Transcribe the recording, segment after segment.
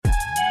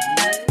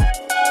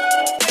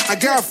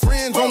got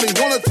friends, only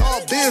wanna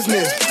talk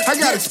business. I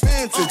got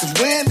expensive, cause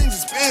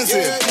winning's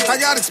expensive. I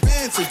got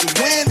expensive, cause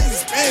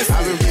winning's expensive.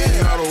 I've been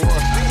reading all the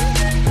war,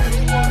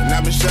 and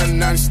I've been shutting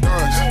down the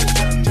stars.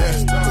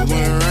 Yeah, cause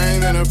when it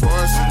rains and it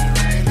pours,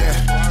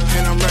 yeah,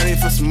 and I'm ready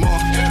for some more.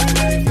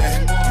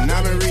 Yeah, and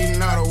I've been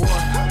reading all the war,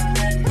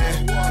 yeah,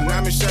 and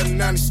I've been shutting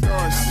down the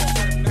stars.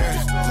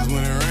 Yeah, cause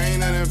when it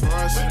rains and it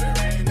pours,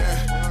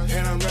 yeah,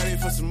 and I'm ready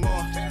for some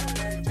more.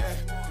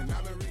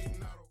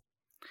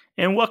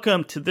 And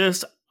welcome to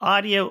this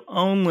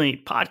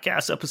audio-only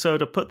podcast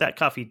episode of Put That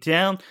Coffee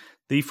Down,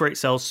 the freight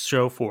sales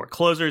show for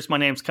closers. My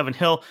name is Kevin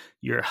Hill,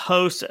 your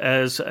host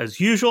as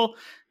usual,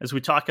 as we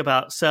talk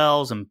about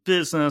sales and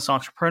business,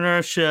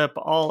 entrepreneurship,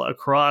 all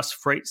across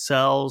freight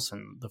sales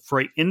and the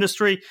freight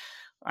industry.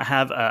 I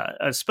have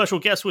a special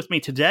guest with me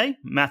today,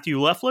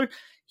 Matthew Leffler.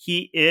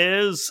 He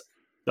is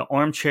the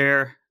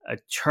armchair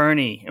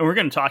attorney, and we're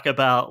going to talk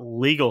about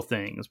legal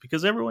things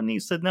because everyone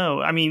needs to know.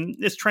 I mean,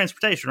 it's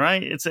transportation,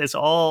 right? It's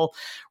all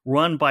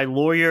run by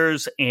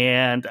lawyers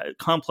and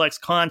complex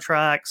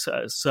contracts,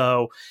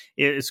 so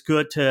it's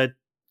good to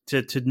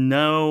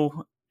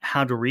know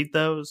how to read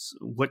those,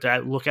 what to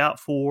look out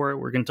for.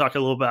 We're going to talk a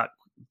little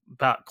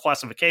about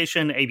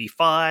classification,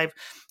 AB5,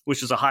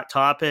 which is a hot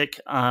topic,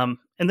 and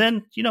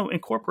then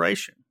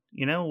incorporation.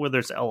 Whether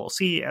it's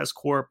LLC, S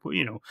Corp,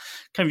 kind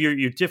of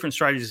your different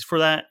strategies for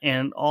that,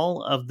 and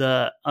all of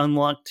the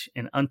unlocked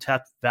and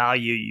untapped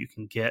value you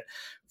can get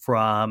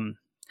from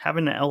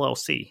having an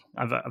LLC.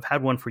 I've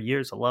had one for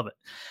years. I love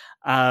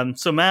it.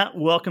 So Matt,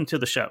 welcome to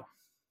the show.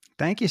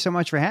 Thank you so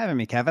much for having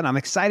me, Kevin. I'm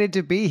excited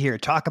to be here.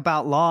 Talk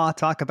about law,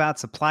 talk about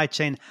supply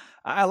chain.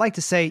 I like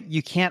to say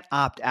you can't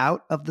opt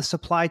out of the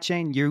supply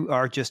chain. You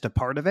are just a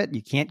part of it.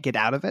 You can't get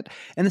out of it.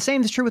 And the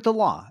same is true with the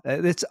law.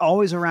 It's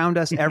always around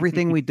us.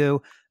 Everything we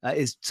do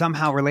is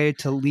somehow related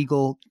to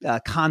legal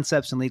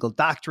concepts and legal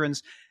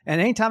doctrines. And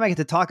anytime I get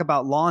to talk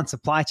about law and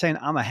supply chain,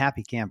 I'm a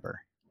happy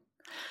camper.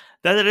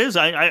 That it is.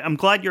 I'm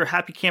glad you're a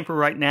happy camper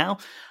right now.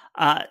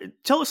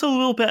 Tell us a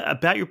little bit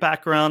about your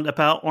background,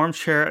 about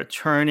armchair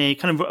attorney,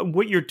 kind of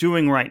what you're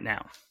doing right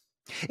now.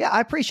 Yeah, I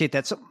appreciate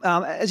that. So,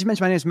 as you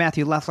mentioned, my name is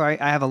Matthew Leffler.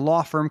 I have a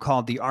law firm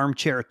called the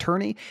Armchair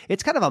Attorney.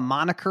 It's kind of a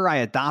moniker I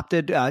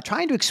adopted,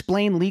 trying to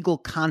explain legal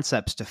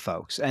concepts to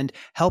folks and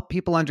help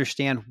people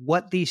understand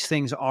what these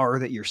things are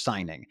that you're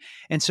signing.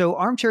 And so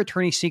Armchair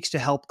Attorney seeks to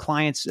help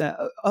clients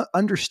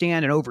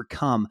understand and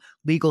overcome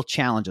legal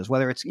challenges,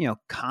 whether it's,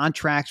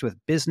 contracts with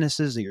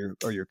businesses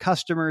or your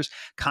customers,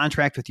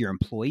 contract with your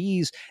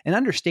employees, and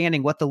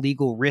understanding what the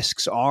legal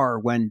risks are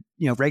when,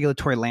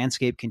 regulatory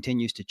landscape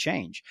continues to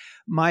change.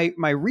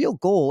 My real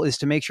goal is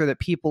to make sure that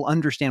people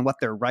understand what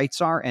their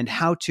rights are and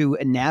how to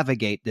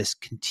navigate this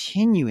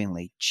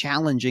continually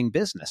challenging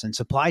business. And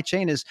supply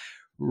chain is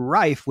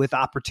rife with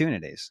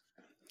opportunities.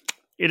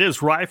 It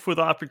is rife with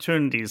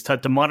opportunities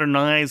to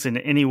modernize in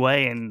any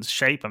way and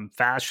shape and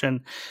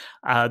fashion.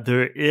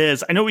 There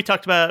is. I know we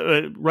talked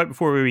about right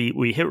before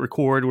we hit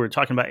record, we were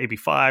talking about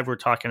AB5. We're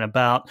talking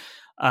about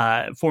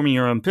forming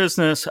your own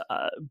business,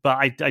 but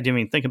I didn't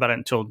even think about it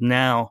until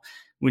now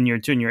when you're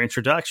doing your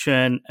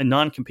introduction. And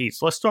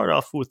non-competes. Let's start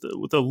off with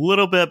a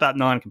little bit about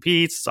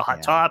non-competes. It's a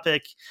hot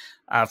topic.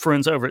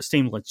 Friends over at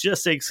Steam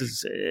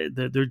Logistics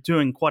they're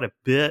doing quite a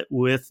bit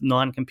with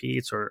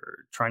non-competes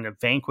or trying to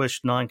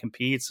vanquish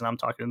non-competes, and I'm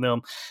talking to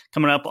them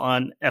coming up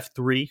on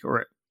F3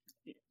 or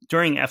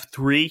during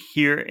F3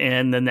 here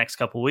in the next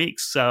couple of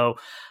weeks. So,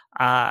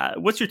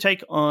 what's your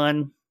take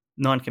on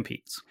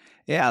non-competes?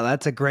 Yeah,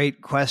 that's a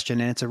great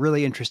question, and it's a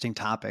really interesting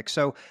topic.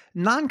 So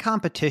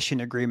non-competition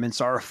agreements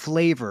are a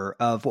flavor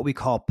of what we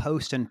call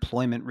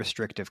post-employment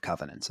restrictive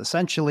covenants.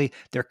 Essentially,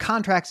 they're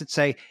contracts that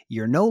say,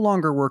 you're no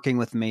longer working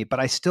with me, but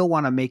I still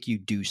want to make you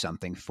do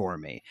something for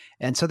me.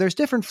 And so there's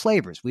different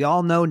flavors. We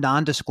all know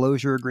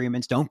non-disclosure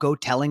agreements. Don't go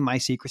telling my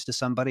secrets to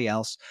somebody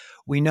else.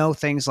 We know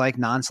things like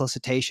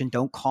non-solicitation.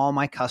 Don't call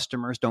my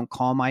customers. Don't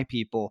call my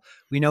people.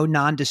 We know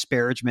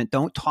non-disparagement.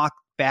 Don't talk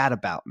bad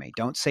about me.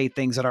 Don't say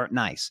things that aren't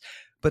nice.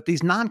 But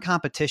these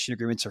non-competition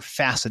agreements are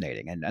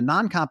fascinating. And a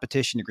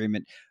non-competition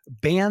agreement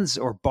bans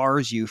or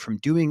bars you from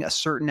doing a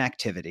certain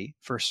activity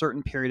for a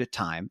certain period of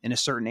time in a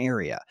certain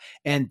area.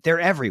 And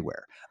they're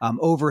everywhere.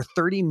 Over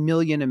 30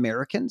 million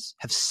Americans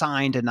have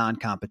signed a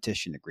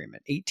non-competition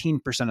agreement,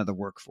 18% of the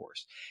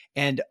workforce.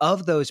 And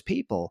of those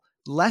people,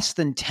 less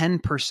than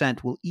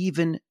 10% will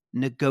even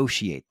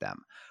negotiate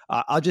them.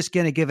 I'll just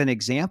going to give an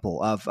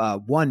example of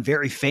one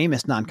very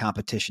famous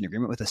non-competition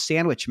agreement with a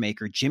sandwich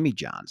maker, Jimmy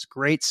John's.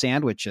 Great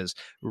sandwiches,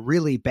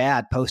 really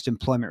bad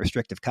post-employment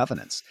restrictive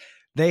covenants.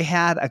 They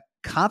had a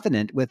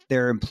covenant with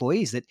their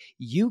employees that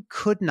you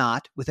could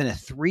not, within a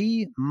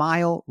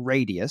 3-mile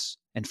radius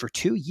and for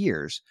 2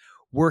 years,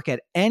 work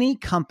at any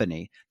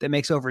company that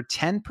makes over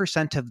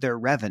 10% of their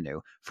revenue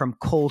from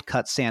cold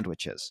cut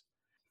sandwiches.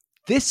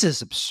 This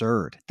is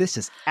absurd. This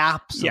is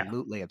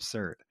absolutely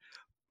absurd.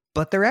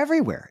 But they're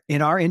everywhere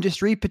in our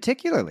industry,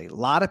 particularly. A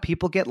lot of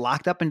people get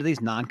locked up into these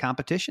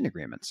non-competition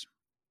agreements.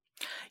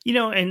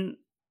 And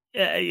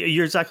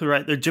you're exactly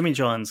right. The Jimmy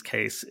John's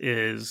case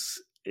is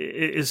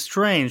is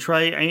strange,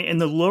 right? And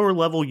the lower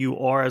level you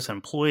are as an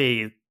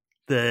employee,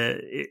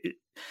 the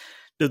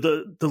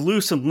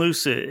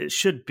loose it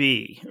should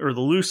be, or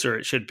the looser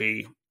it should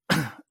be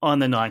on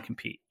the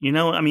non-compete.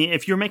 I mean,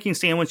 if you're making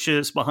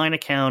sandwiches behind a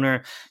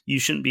counter, you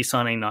shouldn't be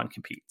signing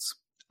non-competes.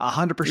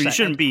 100%. You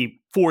shouldn't be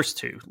forced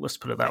to. Let's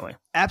put it that way.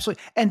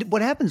 Absolutely. And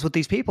what happens with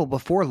these people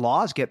before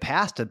laws get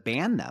passed to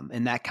ban them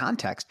in that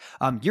context,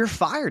 you're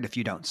fired if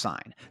you don't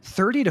sign.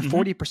 30 to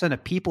 40%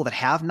 of people that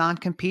have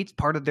non-competes,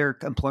 part of their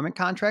employment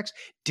contracts,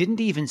 didn't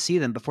even see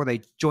them before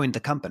they joined the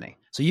company.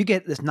 So you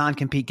get this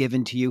non-compete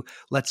given to you,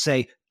 let's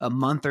say a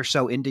month or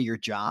so into your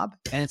job.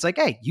 And it's like,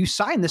 hey, you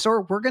sign this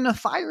or we're going to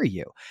fire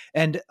you.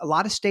 And a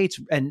lot of states,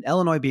 and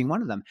Illinois being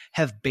one of them,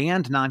 have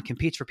banned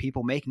non-competes for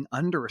people making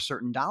under a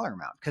certain dollar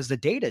amount because the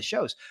data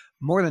shows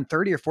more than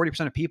 30 or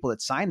 40% of people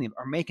that sign them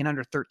are making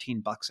under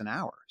 $13 an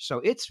hour.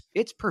 So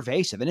it's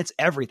pervasive and it's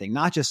everything,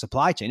 not just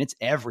supply chain. It's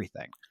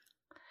everything.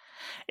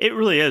 It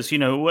really is.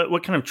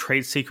 What kind of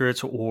trade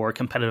secrets or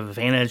competitive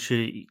advantage,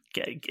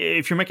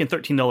 if you're making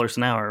 $13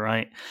 an hour,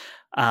 right?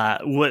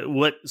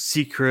 What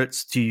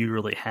secrets do you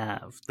really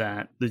have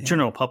that the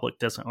general public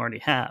doesn't already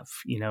have?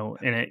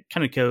 And it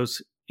kind of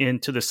goes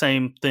into the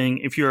same thing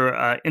if you're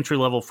an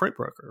entry-level freight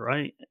broker,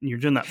 right? And you're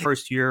doing that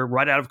first year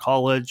right out of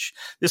college.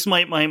 This is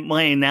my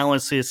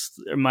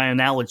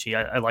analogy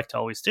I like to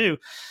always do.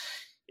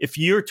 If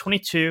you're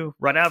 22,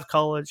 right out of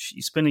college,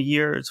 you spend a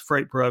year as a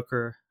freight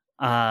broker,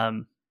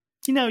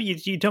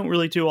 you don't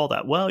really do all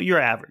that well. You're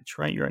average,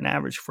 right? You're an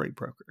average freight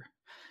broker.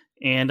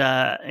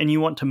 And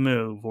you want to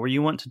move, or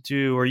you want to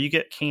do, or you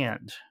get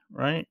canned,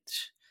 right?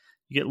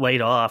 You get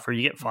laid off or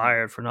you get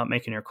fired for not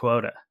making your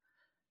quota.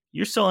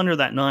 You're still under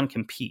that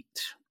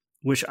non-compete,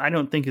 which I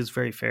don't think is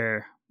very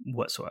fair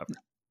whatsoever.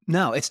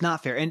 No, it's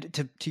not fair.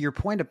 And to your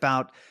point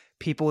about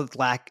people with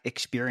lack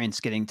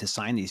experience getting to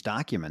sign these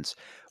documents,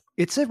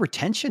 it's a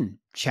retention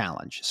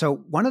challenge.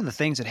 So one of the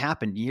things that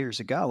happened years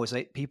ago is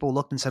that people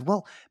looked and said,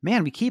 well,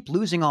 man, we keep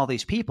losing all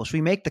these people. Should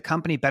we make the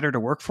company better to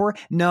work for?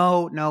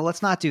 No,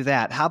 let's not do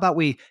that. How about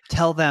we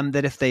tell them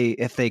that if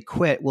they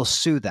quit, we'll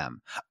sue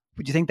them?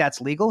 Do you think that's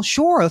legal?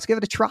 Sure, let's give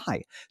it a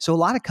try. So a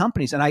lot of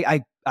companies, and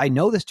I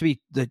know this to be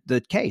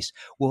the case,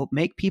 will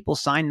make people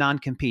sign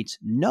non-competes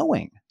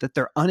knowing that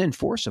they're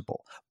unenforceable,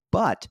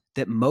 but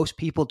that most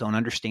people don't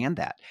understand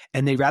that.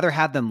 And they'd rather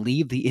have them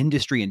leave the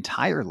industry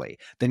entirely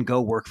than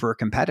go work for a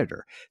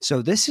competitor.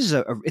 So this is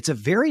it's a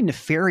very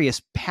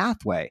nefarious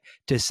pathway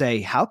to say,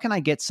 how can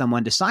I get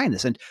someone to sign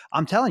this? And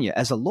I'm telling you,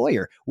 as a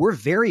lawyer, we're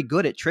very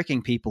good at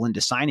tricking people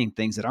into signing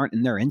things that aren't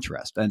in their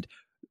interest. And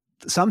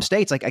some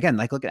states, look at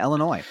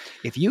Illinois.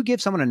 If you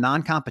give someone a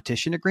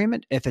non-competition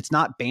agreement, if it's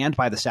not banned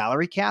by the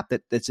salary cap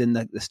that's in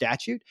the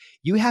statute,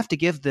 you have to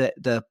give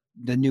the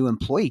new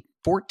employee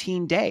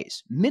 14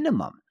 days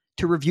minimum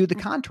to review the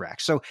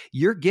contract. So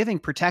you're giving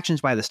protections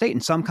by the state.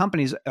 And some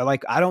companies are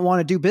like, I don't want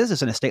to do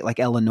business in a state like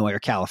Illinois or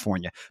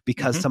California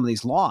because some of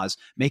these laws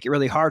make it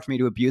really hard for me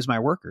to abuse my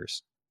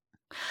workers.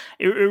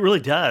 It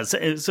really does.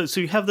 So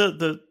you have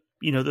the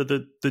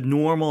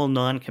normal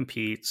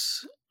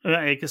non-competes.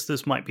 I guess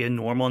this might be a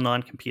normal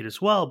non-compete as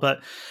well,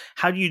 but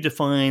how do you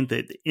define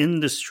the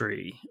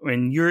industry?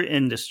 In your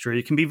industry,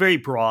 it can be very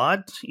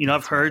broad.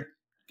 I've heard,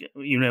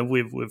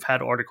 we've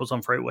had articles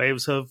on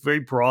FreightWaves of very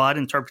broad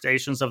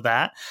interpretations of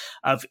that,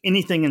 of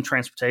anything in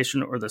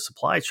transportation or the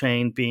supply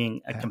chain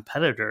being a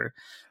competitor,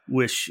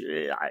 which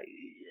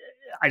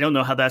I don't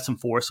know how that's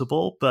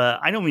enforceable, but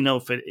I don't even know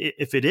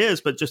if it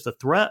is, but just the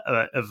threat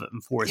of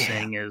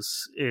enforcing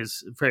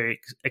is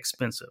very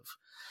expensive.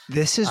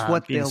 This is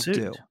what they'll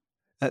do.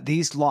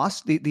 These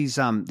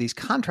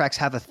contracts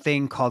have a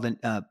thing called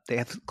they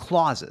have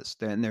clauses,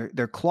 and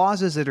they're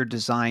clauses that are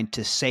designed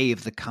to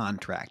save the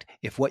contract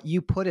if what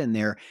you put in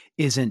there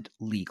isn't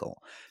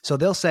legal. So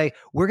they'll say,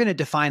 we're going to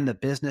define the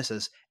business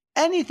as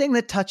anything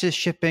that touches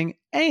shipping,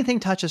 anything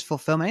touches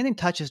fulfillment, anything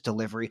touches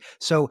delivery.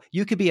 So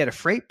you could be at a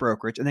freight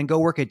brokerage and then go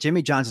work at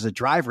Jimmy John's as a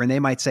driver, and they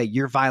might say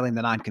you're violating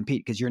the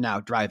non-compete because you're now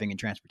driving in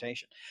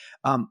transportation.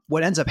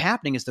 What ends up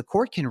happening is the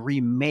court can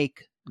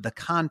remake the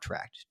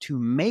contract to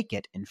make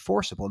it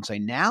enforceable and say,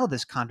 now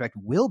this contract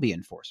will be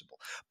enforceable.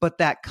 But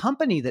that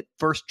company that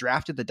first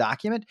drafted the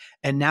document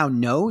and now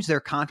knows their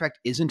contract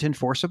isn't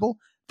enforceable,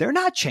 they're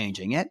not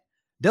changing it.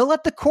 They'll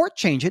let the court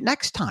change it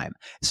next time.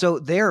 So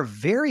they're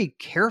very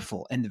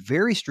careful and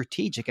very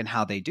strategic in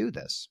how they do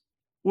this.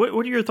 What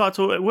are your thoughts?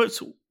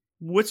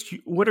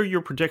 What are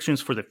your predictions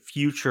for the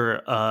future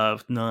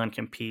of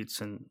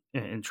non-competes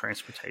in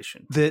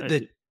transportation?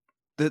 The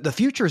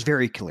future is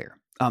very clear.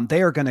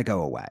 They are going to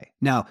go away.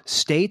 Now,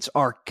 states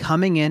are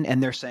coming in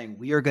and they're saying,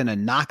 we are going to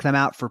knock them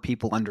out for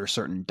people under a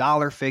certain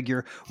dollar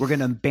figure. We're going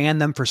to ban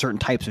them for certain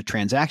types of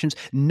transactions.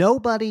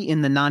 Nobody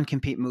in the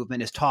non-compete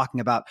movement is talking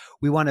about,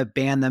 we want to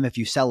ban them if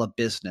you sell a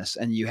business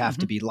and you have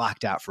to be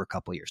locked out for a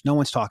couple of years. No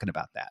one's talking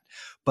about that.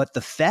 But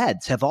the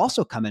feds have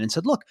also come in and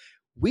said, look,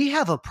 we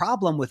have a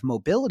problem with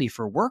mobility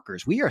for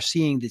workers. We are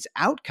seeing this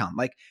outcome,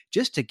 like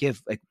just to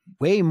give like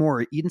way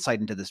more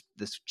insight into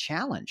this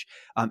challenge.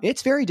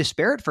 It's very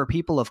disparate for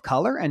people of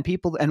color and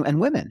people and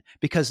women,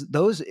 because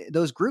those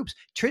groups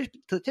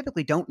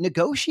typically don't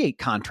negotiate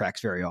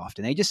contracts very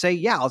often. They just say,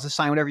 yeah, I'll just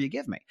sign whatever you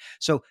give me.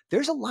 So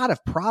there's a lot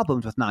of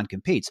problems with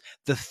non-competes.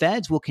 The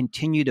feds will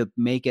continue to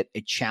make it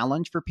a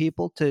challenge for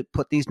people to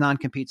put these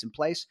non-competes in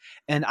place.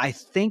 And I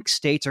think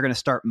states are going to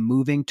start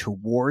moving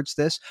towards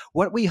this.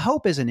 What we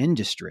hope as an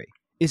industry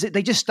is that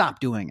they just stop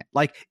doing it.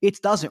 Like,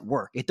 it doesn't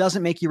work. It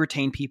doesn't make you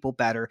retain people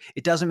better.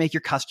 It doesn't make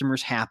your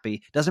customers happy.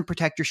 It doesn't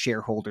protect your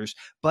shareholders.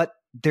 But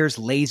there's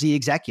lazy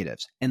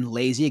executives, and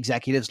lazy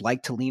executives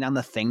like to lean on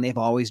the thing they've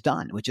always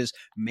done, which is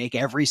make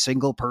every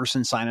single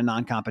person sign a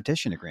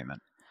non-competition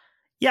agreement.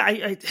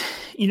 Yeah,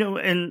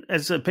 and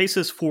as a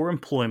basis for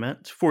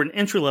employment, for an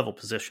entry-level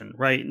position,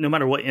 right, no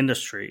matter what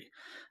industry,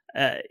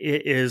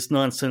 it is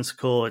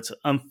nonsensical. It's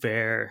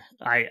unfair.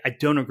 I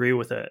don't agree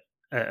with it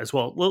as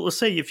well. Let's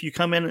say if you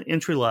come in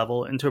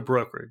entry-level into a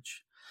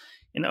brokerage,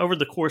 and over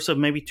the course of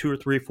maybe 2 or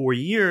 3 or 4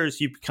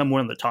 years, you become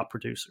one of the top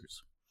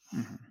producers.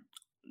 Mm-hmm.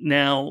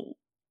 Now,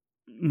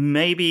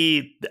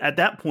 maybe at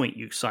that point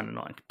you sign a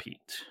non-compete.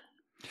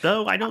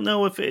 Though I don't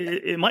know if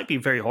it might be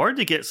very hard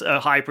to get a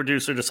high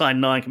producer to sign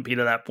non-compete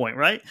at that point,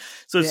 right?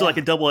 So it's like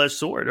a double-edged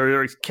sword,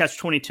 or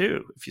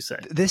catch-22, if you say.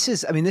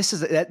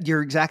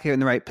 You're exactly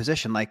in the right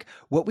position. Like,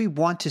 what we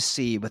want to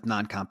see with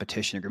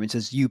non-competition agreements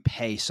is you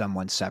pay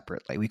someone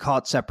separately. We call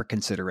it separate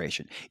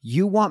consideration.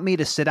 You want me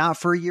to sit out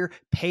for a year?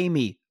 Pay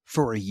me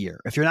for a year.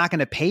 If you're not going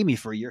to pay me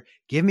for a year,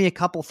 give me a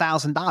couple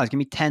 $1,000, give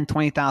me $10,000,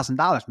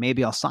 $20,000.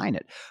 Maybe I'll sign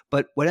it.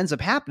 But what ends up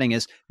happening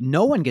is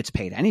no one gets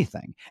paid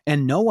anything,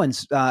 and no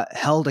one's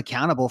held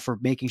accountable for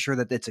making sure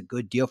that it's a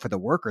good deal for the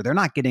worker. They're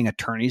not getting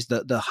attorneys.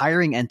 The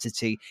hiring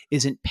entity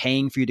isn't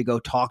paying for you to go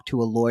talk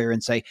to a lawyer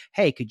and say,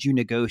 hey, could you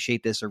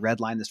negotiate this or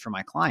redline this for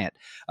my client?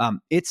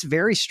 It's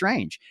very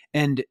strange.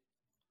 And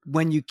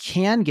when you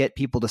can get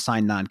people to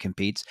sign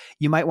non-competes,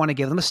 you might want to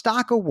give them a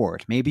stock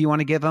award. Maybe you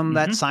want to give them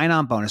that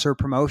sign-on bonus or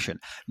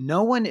promotion.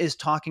 No one is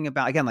talking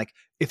about, again, like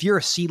if you're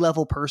a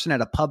C-level person at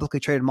a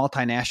publicly traded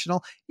multinational,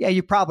 yeah,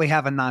 you probably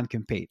have a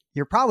non-compete.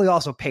 You're probably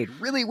also paid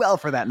really well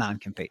for that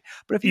non-compete.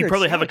 But if you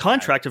probably have a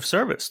contract of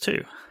service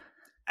too.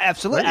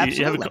 Absolutely, right?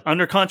 Absolutely. You have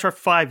under contract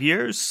for 5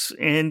 years,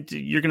 and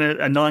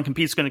a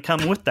non-compete is going to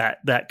come with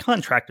that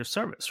contract of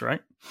service, right?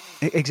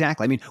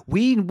 Exactly. I mean,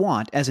 we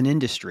want, as an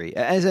industry,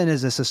 as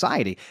a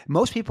society,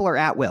 most people are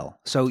at will.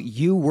 So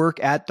you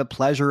work at the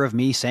pleasure of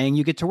me saying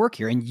you get to work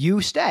here, and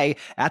you stay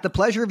at the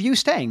pleasure of you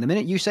staying. The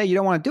minute you say you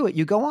don't want to do it,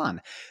 you go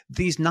on.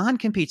 These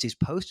non-competes, these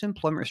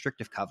post-employment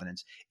restrictive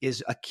covenants,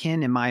 is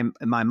akin in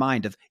my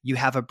mind of you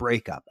have a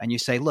breakup and you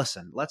say,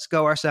 listen, let's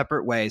go our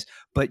separate ways,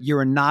 but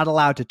you're not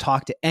allowed to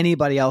talk to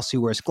anybody else who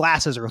wears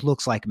glasses or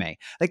looks like me.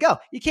 Like, oh,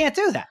 you can't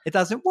do that. It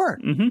doesn't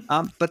work.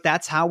 But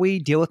that's how we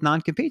deal with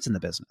non-competes in the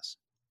business.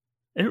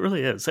 It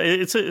really is.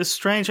 It's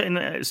strange.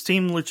 And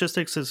Steam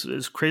Logistics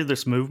has created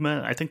this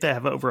movement. I think they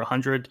have over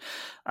 100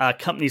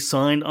 companies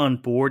signed on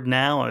board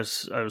now. I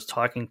was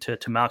talking to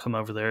Malcolm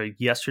over there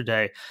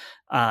yesterday.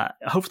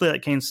 Hopefully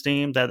that gains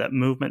steam, that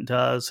movement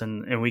does,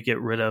 and we get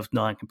rid of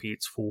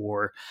non-competes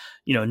for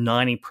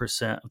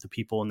 90% of the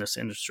people in this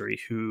industry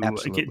who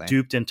get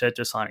duped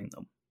into signing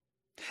them.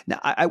 Now,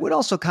 I would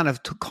also kind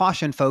of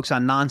caution folks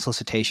on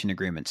non-solicitation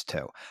agreements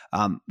too.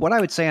 What I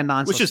would say on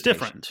non-solicitation, which is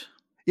different.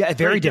 Yeah,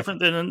 very different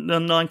than a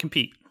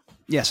non-compete.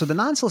 Yeah, so the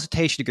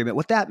non-solicitation agreement,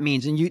 what that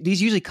means, and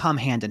these usually come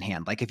hand in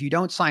hand. Like if you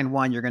don't sign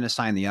one, you're going to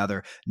sign the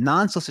other.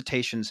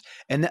 Non-solicitations,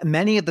 and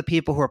many of the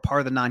people who are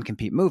part of the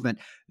non-compete movement,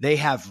 they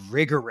have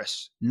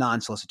rigorous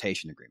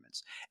non-solicitation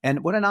agreements.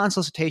 And what a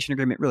non-solicitation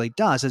agreement really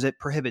does is it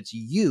prohibits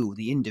you,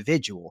 the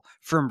individual,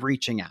 from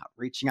reaching out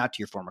to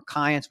your former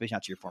clients, reaching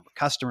out to your former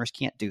customers.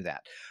 Can't do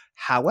that.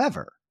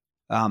 However,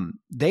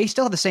 they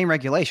still have the same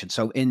regulation.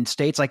 So in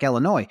states like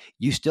Illinois,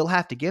 you still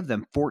have to give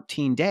them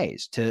 14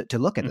 days to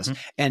look at this.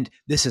 And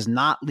this is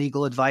not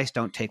legal advice.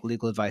 Don't take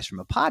legal advice from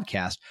a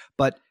podcast.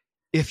 But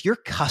if your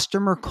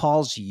customer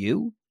calls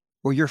you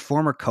or your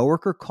former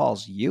coworker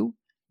calls you,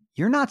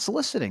 you're not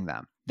soliciting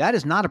them. That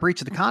is not a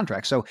breach of the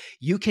contract. So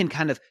you can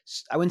kind of,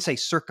 I wouldn't say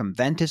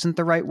circumvent isn't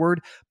the right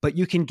word, but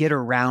you can get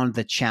around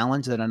the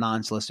challenge that a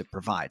non-solicit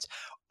provides.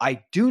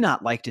 I do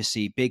not like to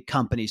see big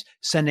companies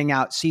sending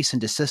out cease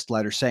and desist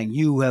letters saying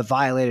you have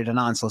violated a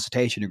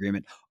non-solicitation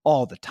agreement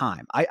all the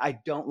time. I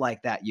don't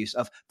like that use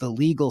of the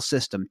legal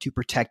system to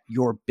protect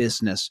your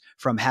business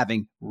from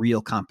having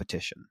real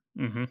competition.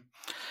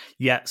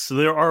 Yes, so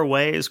there are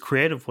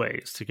creative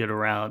ways to get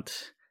around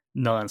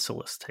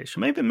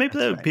non-solicitation. Maybe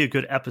that would be a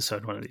good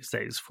episode one of these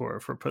days for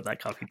Put That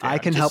Coffee Down. I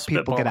can help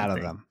people get out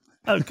of them.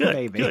 Oh,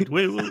 good, good.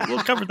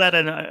 We'll cover that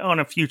on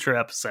a future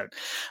episode.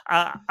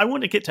 I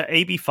want to get to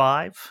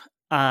AB5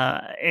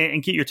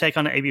 and get your take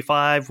on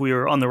AB5. We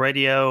were on the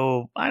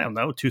radio,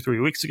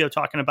 2-3 weeks ago,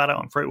 talking about it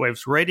on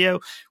FreightWaves Radio,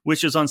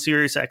 which is on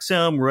Sirius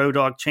XM, Road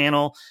Dog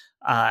channel,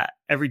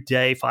 every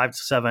day, 5 to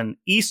 7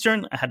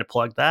 Eastern. I had to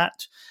plug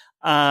that.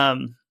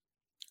 And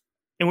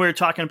we were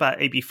talking about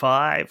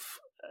AB5.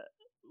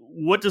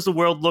 what does the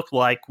world look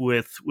like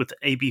with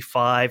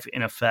AB5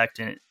 in effect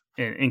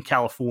in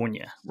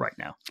California right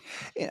now?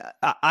 Yeah,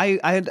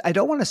 I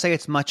don't want to say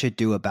it's much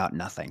ado about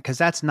nothing, because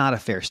that's not a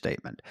fair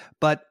statement.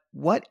 But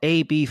what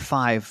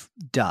AB5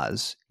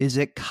 does is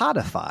it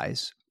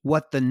codifies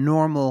what the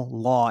normal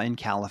law in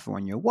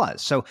California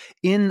was. So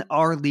in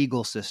our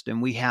legal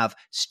system, we have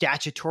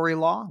statutory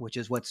law, which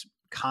is what's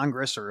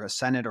Congress or a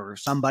Senate or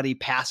somebody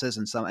passes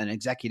and an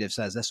executive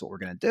says, this is what we're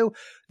going to do.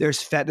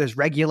 There's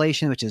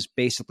regulation, which is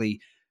basically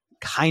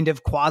kind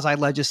of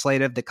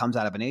quasi-legislative that comes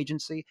out of an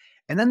agency.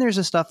 And then there's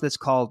a stuff that's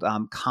called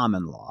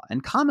common law.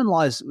 And common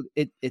law is,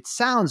 it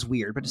sounds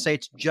weird, but to say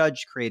it's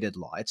judge-created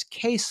law. It's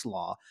case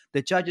law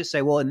that judges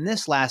say, well, in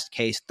this last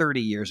case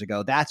 30 years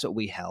ago, that's what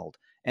we held.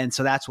 And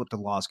so that's what the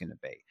law is going to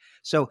be.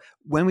 So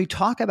when we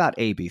talk about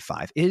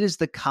AB5, it is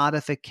the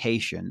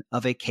codification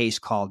of a case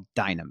called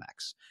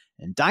Dynamex.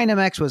 And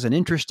Dynamex was an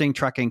interesting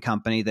trucking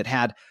company that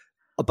had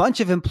a bunch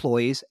of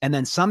employees. And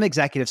then some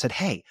executive said,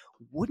 hey,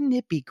 wouldn't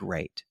it be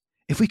great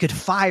if we could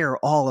fire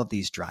all of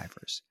these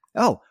drivers?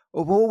 Oh,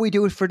 what would we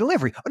do for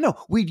delivery? Oh, no,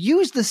 we'd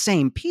use the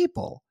same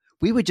people.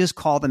 We would just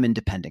call them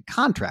independent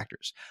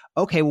contractors.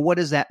 Okay, well, what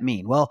does that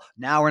mean? Well,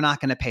 now we're not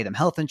going to pay them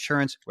health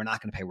insurance. We're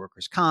not going to pay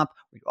workers' comp.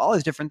 We do all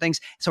these different things.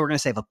 So we're going to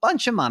save a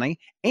bunch of money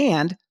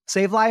and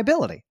save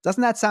liability.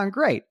 Doesn't that sound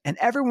great? And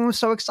everyone was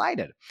so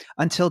excited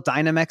until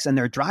Dynamex and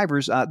their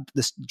drivers,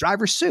 the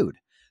drivers sued.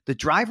 The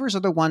drivers are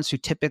the ones who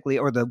typically,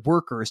 or the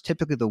worker is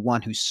typically the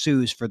one who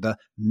sues for the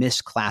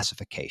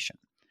misclassification.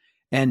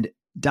 And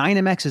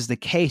Dynamex is the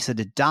case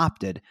that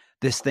adopted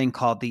this thing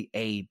called the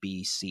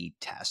ABC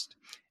test.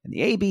 And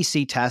the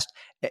ABC test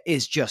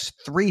is just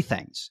three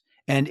things.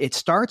 And it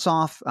starts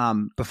off,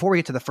 before we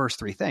get to the first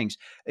three things,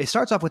 it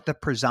starts off with the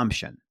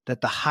presumption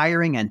that the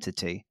hiring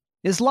entity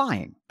is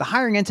lying. The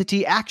hiring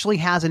entity actually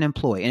has an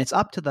employee, and it's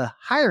up to the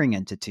hiring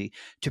entity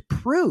to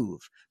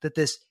prove that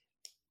this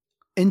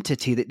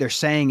entity that they're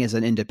saying is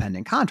an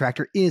independent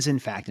contractor is in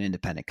fact an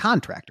independent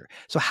contractor.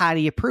 So how do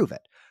you prove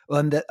it?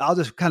 Well, I'll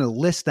just kind of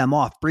list them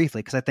off briefly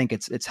because I think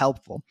it's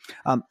helpful.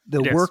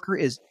 The worker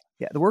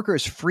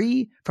is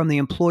free from the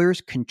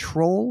employer's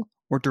control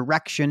or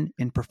direction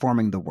in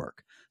performing the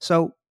work.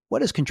 So what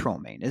does control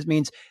mean? It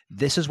means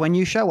this is when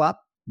you show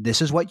up,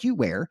 this is what you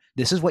wear,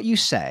 this is what you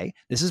say,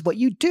 this is what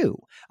you do.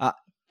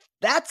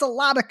 That's a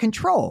lot of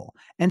control.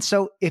 And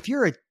so if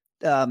you're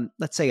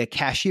let's say a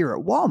cashier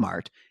at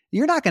Walmart,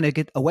 you're not going to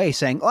get away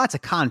saying, oh, that's a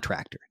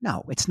contractor.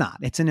 No, it's not.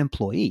 It's an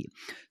employee.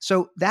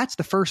 So that's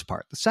the first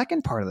part. The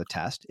second part of the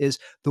test is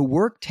the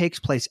work takes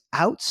place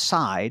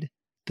outside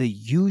the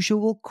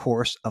usual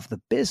course of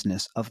the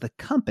business of the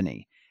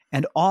company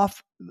and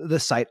off the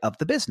site of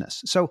the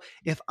business. So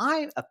if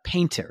I'm a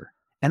painter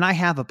and I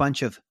have a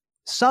bunch of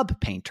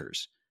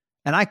sub-painters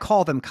and I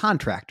call them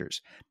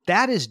contractors,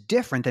 that is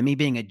different than me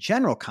being a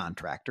general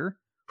contractor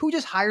who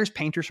just hires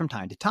painters from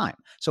time to time.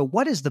 So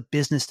what is the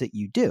business that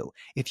you do?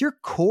 If your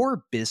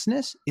core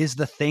business is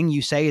the thing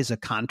you say is a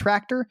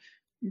contractor,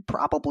 you're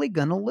probably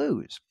going to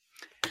lose.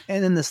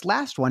 And then this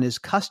last one is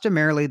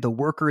customarily the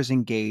worker is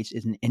engaged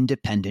in an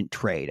independent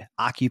trade,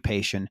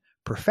 occupation,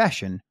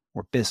 profession,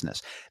 or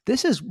business.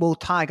 This will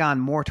tag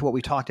on more to what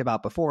we talked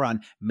about before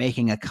on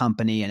making a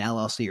company, an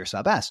LLC or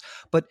sub S.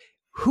 But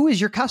who is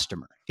your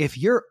customer? If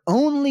your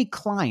only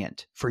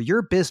client for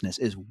your business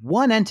is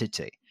one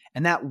entity,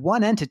 and that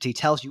one entity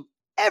tells you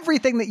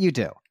everything that you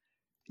do,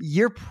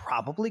 you're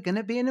probably going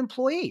to be an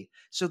employee.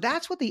 So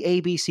that's what the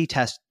ABC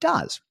test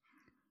does.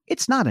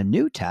 It's not a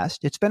new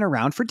test. It's been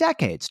around for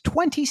decades.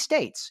 20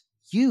 states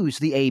use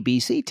the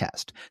ABC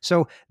test.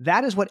 So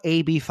that is what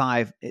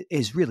AB5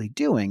 is really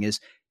doing,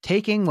 is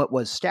taking what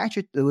was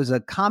a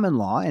common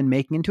law and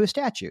making it into a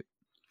statute.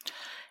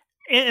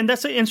 And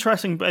that's an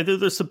interesting,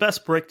 that's the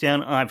best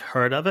breakdown I've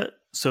heard of it.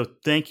 So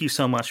thank you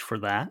so much for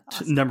that.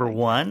 Number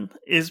one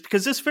is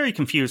because it's very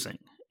confusing.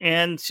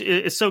 And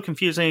it's so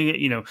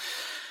confusing,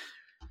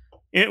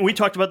 and we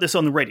talked about this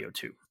on the radio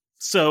too.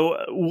 So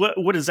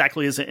what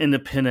exactly is an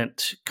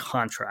independent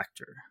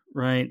contractor,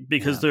 right?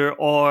 Because there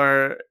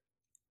are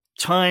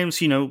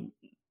times,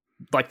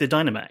 like the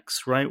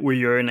Dynamex, right, where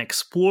you're an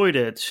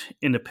exploited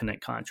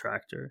independent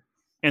contractor.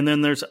 And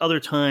then there's other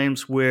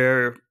times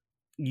where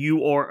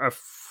you are a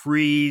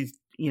free,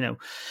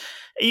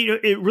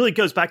 it really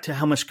goes back to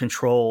how much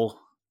control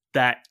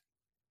are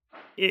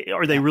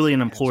they really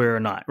an employer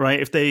or not, right?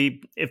 If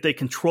they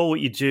control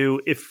what you do,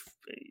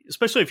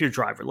 especially if you're a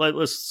driver,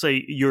 let's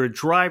say you're a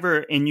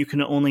driver and you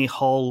can only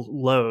haul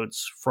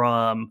loads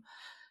from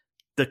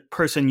the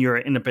person you're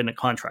an independent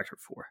contractor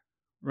for,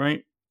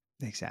 right?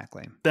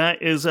 Exactly.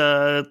 That is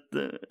a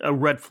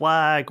red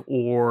flag,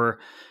 or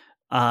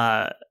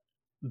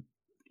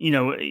you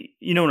know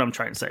what I'm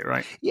trying to say,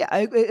 right? Yeah,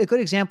 a good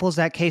example is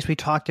that case we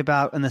talked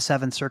about in the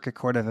Seventh Circuit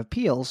Court of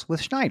Appeals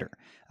with Schneider.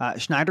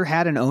 Schneider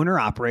had an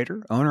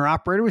owner-operator.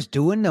 Owner-operator was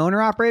doing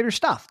owner-operator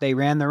stuff. They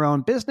ran their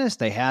own business.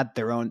 They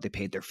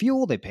paid their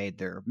fuel. They paid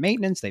their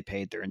maintenance. They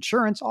paid their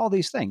insurance, all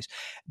these things.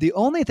 The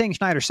only thing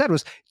Schneider said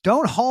was,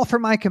 don't haul for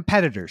my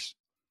competitors.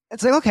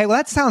 It's like, okay, well,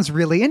 that sounds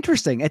really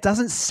interesting. It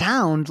doesn't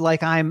sound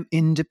like I'm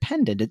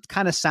independent. It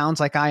kind of sounds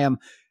like I am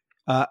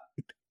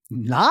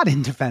not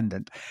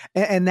independent.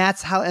 And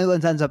that's how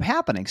it ends up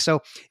happening.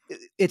 So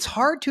it's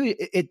hard to,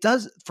 it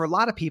does, for a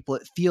lot of people,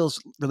 it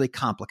feels really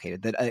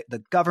complicated that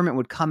the government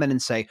would come in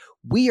and say,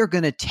 we are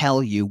going to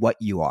tell you what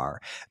you are.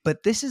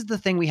 But this is the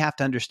thing we have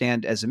to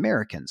understand as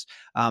Americans.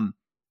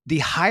 The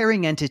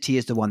hiring entity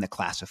is the one that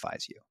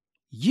classifies you.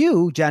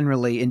 You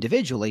generally,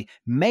 individually,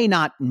 may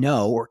not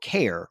know or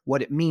care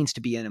what it means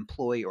to be an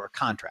employee or a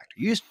contractor.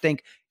 You just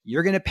think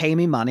you're going to pay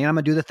me money and I'm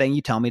going to do the thing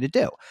you tell me to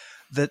do.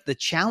 The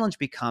challenge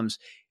becomes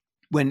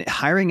when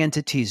hiring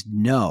entities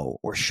know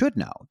or should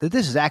know that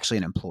this is actually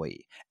an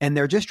employee and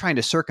they're just trying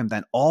to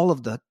circumvent all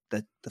of the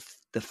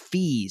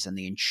fees and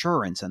the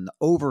insurance and the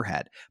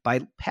overhead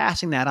by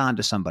passing that on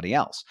to somebody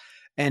else.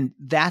 And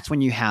that's when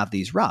you have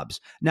these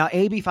rubs. Now,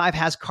 AB5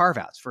 has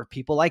carve-outs for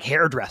people like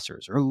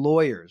hairdressers or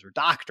lawyers or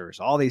doctors,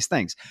 all these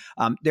things.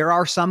 There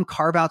are some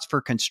carve-outs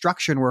for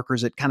construction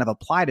workers that kind of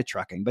apply to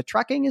trucking, but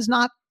trucking is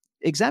not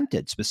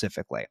exempted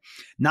specifically,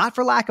 not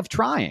for lack of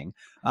trying.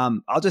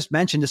 I'll just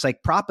mention just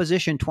like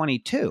Proposition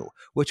 22,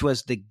 which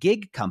was the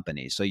gig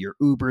companies. So your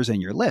Ubers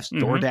and your Lyfts,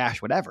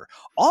 DoorDash, whatever.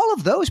 All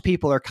of those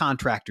people are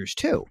contractors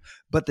too.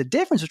 But the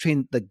difference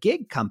between the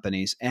gig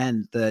companies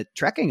and the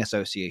trucking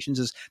associations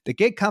is the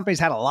gig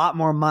companies had a lot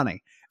more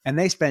money and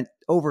they spent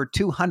over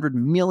 $200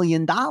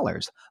 million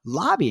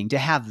lobbying to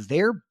have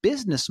their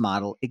business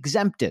model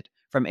exempted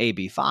from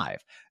AB5.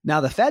 Now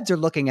the feds are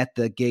looking at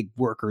the gig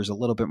workers a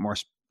little bit more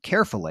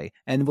carefully,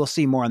 and we'll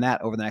see more on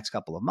that over the next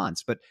couple of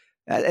months. But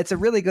it's a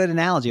really good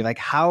analogy. Like,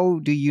 how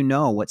do you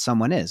know what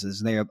someone is?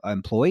 Is they an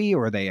employee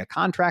or are they a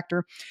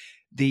contractor?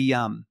 The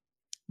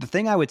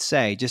thing I would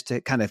say, just to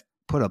kind of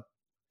put a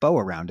bow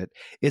around it,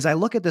 is I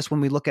look at this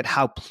when we look at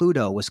how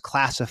Pluto was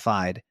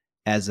classified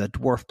as a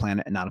dwarf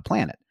planet and not a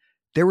planet.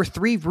 There were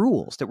 3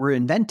 rules that were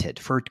invented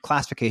for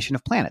classification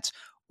of planets.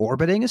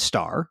 Orbiting a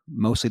star,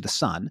 mostly the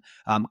sun,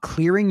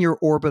 clearing your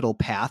orbital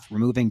path,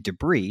 removing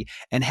debris,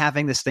 and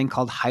having this thing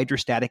called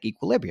hydrostatic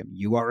equilibrium.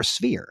 You are a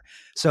sphere.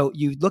 So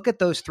you look at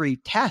those 3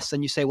 tests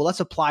and you say, well, let's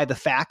apply the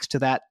facts to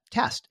that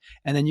test.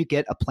 And then you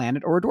get a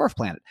planet or a dwarf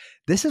planet.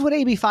 This is what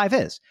AB5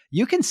 is.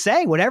 You can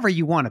say whatever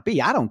you want to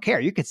be. I don't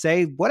care. You could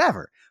say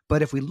whatever.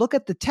 But if we look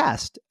at the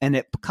test and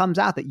it comes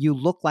out that you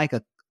look like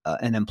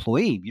an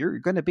employee, you're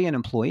going to be an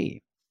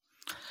employee.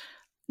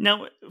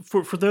 Now,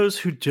 for those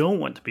who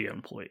don't want to be an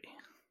employee,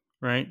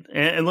 right?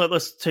 And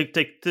let's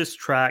take this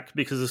track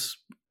because this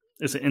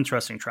is an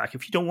interesting track.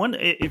 If you don't want,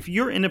 if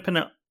you're an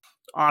independent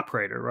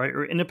operator, right,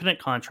 or independent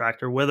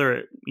contractor,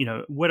 whether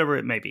whatever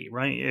it may be,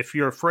 right? If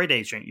you're a freight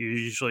agent, you're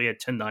usually a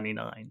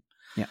 1099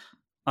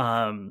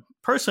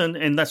 person,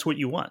 and that's what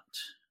you want,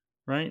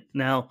 right?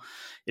 Now,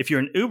 if you're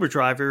an Uber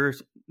driver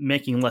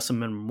making less than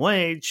minimum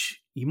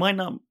wage, you might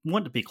not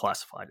want to be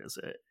classified as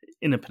an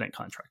independent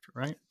contractor,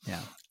 right?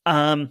 Yeah.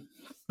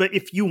 But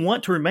if you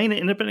want to remain an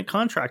independent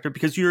contractor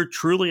because you're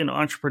truly an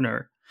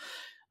entrepreneur,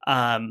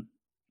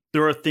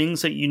 there are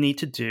things that you need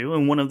to do.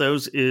 And one of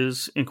those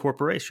is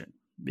incorporation.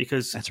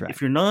 Because That's right. If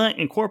you're not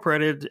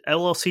incorporated,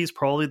 LLC is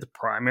probably the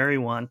primary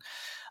one.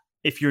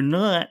 If you're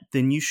not,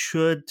 then you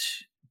should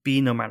be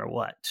no matter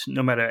what.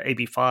 No matter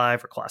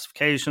AB5 or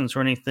classifications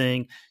or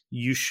anything,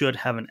 you should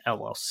have an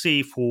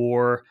LLC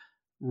for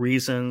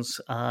reasons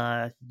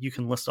you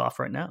can list off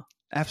right now.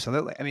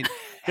 Absolutely. I mean,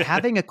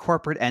 having a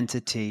corporate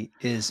entity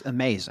is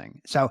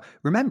amazing. So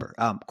remember,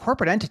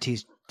 corporate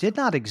entities did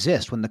not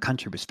exist when the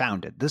country was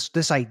founded.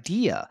 This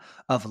idea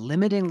of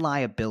limiting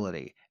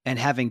liability and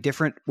having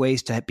different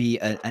ways to be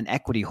an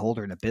equity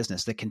holder in a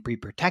business that can be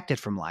protected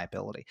from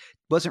liability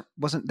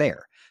wasn't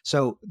there.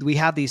 So we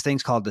have these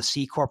things called the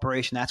C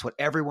corporation. That's what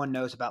everyone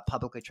knows about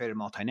publicly traded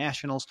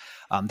multinationals.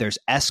 There's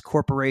S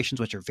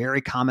corporations, which are very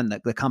common.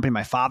 The company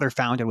my father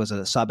founded was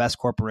a sub S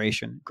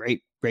corporation.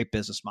 Great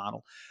business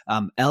model.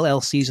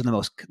 LLCs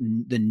are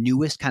the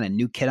newest kind of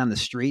new kid on the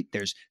street.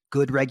 There's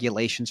good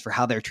regulations for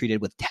how they're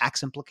treated with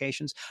tax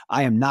implications.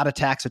 I am not a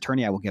tax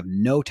attorney. I will give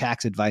no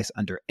tax advice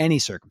under any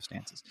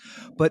circumstances.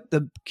 But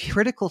the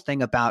critical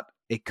thing about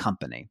a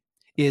company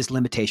is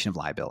limitation of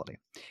liability.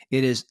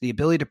 It is the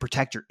ability to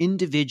protect your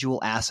individual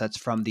assets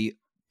from the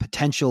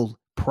potential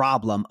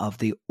problem of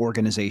the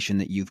organization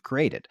that you've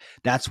created.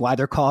 That's why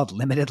they're called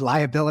limited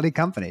liability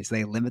companies.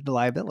 They limit the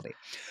liability.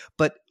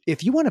 But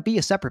if you want to be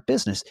a separate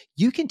business,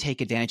 you can take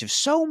advantage of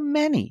so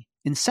many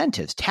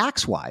incentives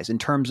tax-wise in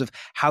terms of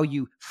how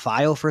you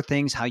file for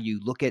things, how you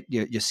look at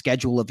your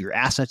schedule of your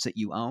assets that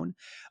you own.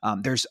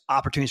 There's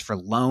opportunities for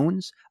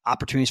loans,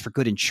 opportunities for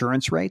good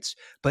insurance rates.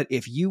 But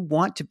if you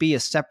want to be a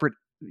separate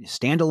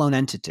standalone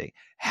entity,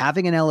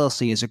 having an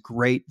LLC is a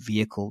great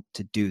vehicle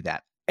to do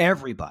that.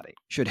 Everybody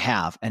should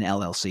have an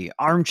LLC.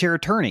 Armchair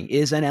Attorney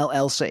is an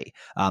LLC.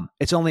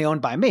 It's only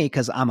owned by me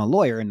because I'm a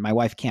lawyer and my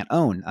wife can't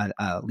own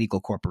a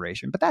legal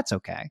corporation, but that's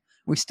okay.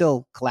 We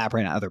still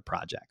collaborate on other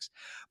projects.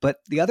 But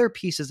the other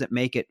pieces that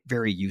make it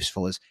very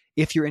useful is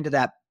if you're into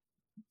that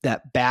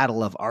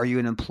battle of are you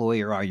an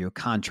employee or are you a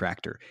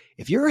contractor?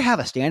 If you have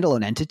a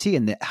standalone entity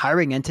and the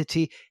hiring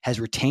entity has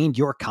retained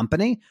your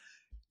company,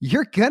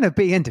 you're going to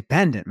be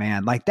independent,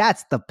 man. Like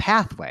that's the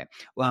pathway.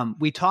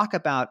 We talk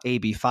about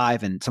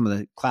AB5 and some of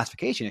the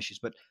classification issues,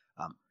 but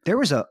there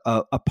was a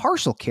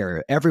parcel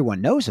carrier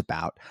everyone knows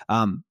about.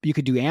 You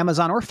could do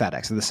Amazon or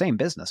FedEx. They're the same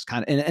business,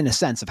 kind of in a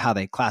sense of how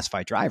they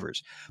classify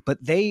drivers, but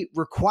they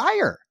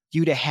require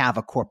you to have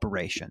a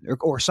corporation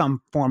or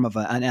some form of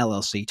an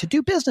LLC to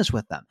do business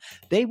with them.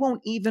 They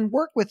won't even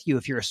work with you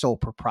if you're a sole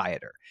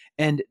proprietor.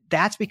 And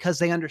that's because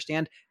they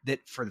understand that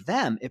for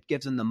them, it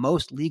gives them the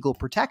most legal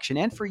protection.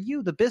 And for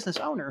you, the business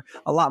owner,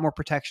 a lot more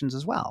protections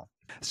as well.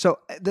 So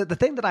the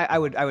thing that I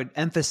would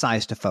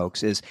emphasize to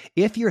folks is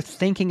if you're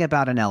thinking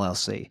about an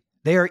LLC,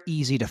 they are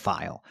easy to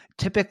file.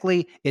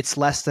 Typically, it's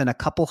less than a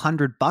couple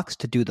 $100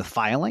 to do the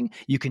filing.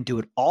 You can do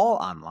it all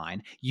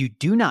online. You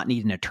do not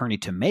need an attorney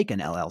to make an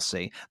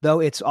LLC,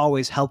 though it's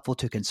always helpful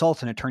to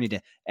consult an attorney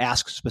to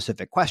ask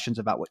specific questions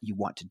about what you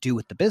want to do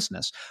with the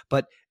business.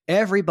 But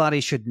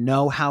everybody should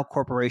know how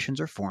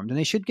corporations are formed, and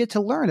they should get to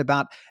learn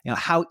about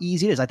how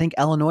easy it is. I think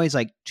Illinois is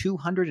like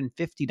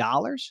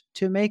 $250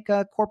 to make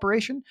a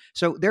corporation.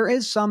 So there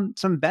is some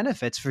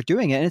benefits for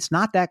doing it, and it's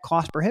not that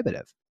cost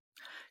prohibitive.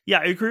 Yeah,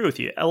 I agree with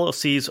you.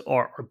 LLCs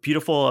are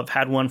beautiful. I've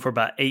had one for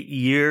about 8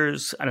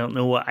 years. I don't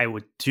know what I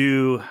would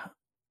do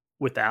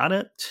without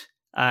it.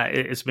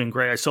 It's been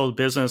great. I sold a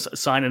business,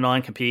 signed a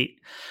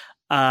non-compete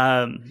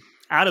out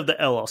of the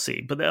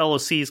LLC. But the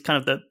LLC is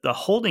kind of the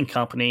holding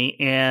company.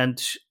 And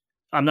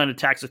I'm not a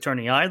tax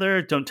attorney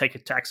either. Don't take a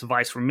tax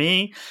advice from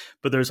me.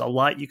 But there's a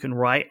lot you can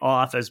write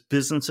off as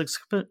business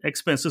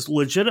expenses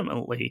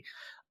legitimately.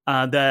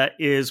 That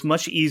is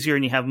much easier,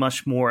 and you have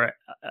much more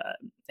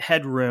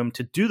headroom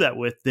to do that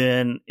with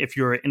than if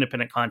you're an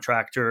independent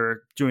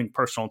contractor doing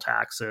personal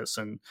taxes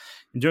and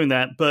doing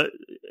that.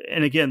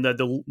 And again,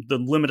 the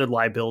limited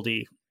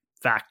liability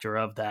factor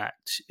of that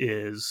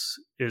is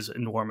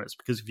enormous,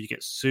 because if you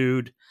get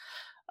sued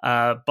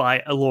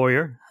by a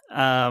lawyer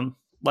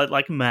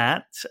like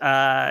Matt,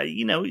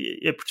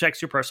 it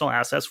protects your personal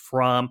assets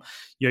from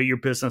your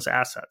business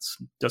assets.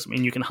 Doesn't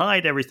mean you can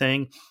hide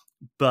everything,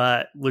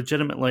 but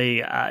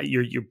legitimately,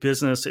 your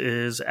business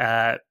is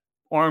at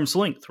arm's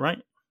length, right?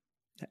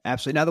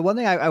 Absolutely. Now, the one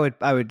thing I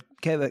would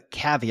give a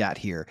caveat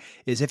here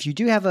is if you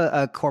do have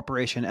a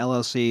corporation,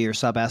 LLC or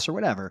sub S or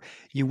whatever,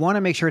 you want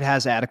to make sure it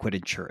has adequate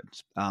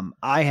insurance.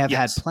 I have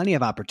had plenty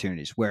of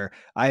opportunities where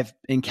I've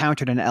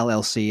encountered an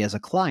LLC as a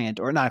client,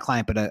 or not a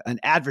client, but an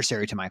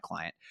adversary to my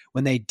client,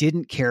 when they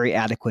didn't carry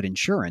adequate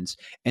insurance.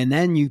 And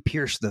then you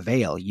pierce the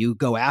veil. You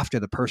go after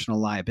the personal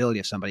liability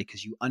of somebody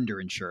because you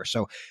underinsure.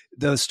 So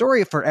the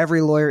story for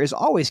every lawyer is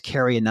always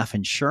carry enough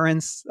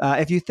insurance.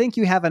 If you think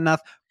you have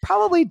enough,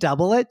 probably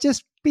double it.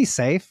 Just be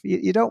safe.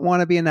 You don't want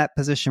to be in that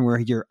position where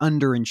you're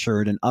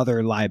underinsured and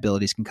other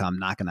liabilities can come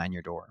knocking on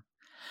your door.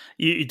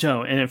 You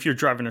don't. And if you're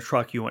driving a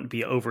truck, you want to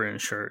be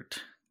overinsured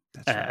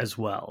as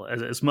well.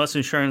 As much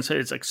insurance,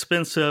 it's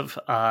expensive,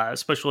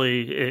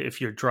 especially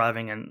if you're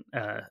driving an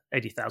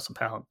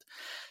 80,000-pound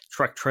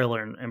truck,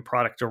 trailer, and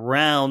product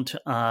around.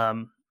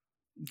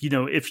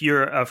 If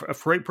you're a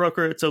freight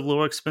broker, it's a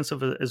little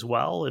expensive as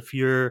well. If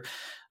you're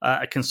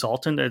a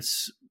consultant,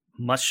 it's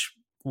much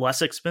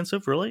less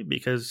expensive, really,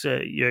 because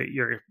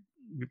the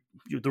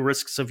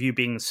risks of you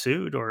being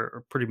sued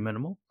are pretty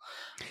minimal.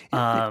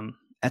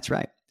 That's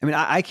right. I mean,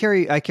 I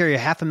carry a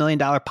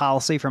 $500,000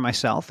 policy for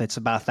myself. It's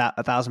about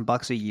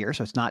 $1,000 a year,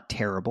 so it's not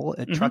terrible.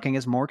 Trucking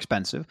is more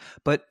expensive,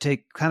 but to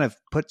kind of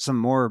put some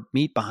more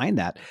meat behind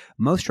that,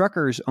 most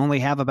truckers only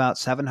have about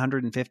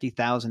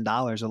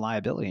 $750,000 of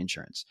liability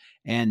insurance,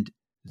 and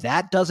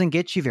that doesn't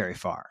get you very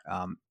far.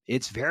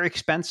 It's very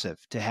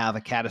expensive to have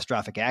a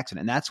catastrophic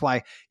accident. And that's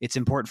why it's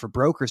important for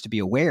brokers to be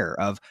aware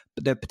of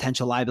the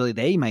potential liability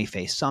they may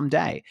face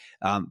someday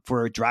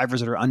for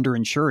drivers that are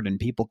underinsured and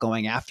people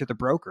going after the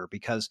broker,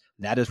 because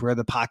that is where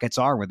the pockets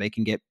are, where they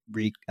can get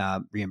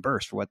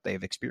reimbursed for what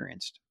they've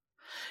experienced.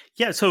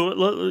 Yeah,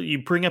 so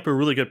you bring up a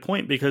really good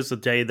point, because the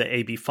day the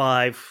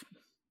AB5,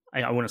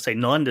 I want to say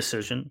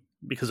non-decision,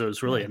 because it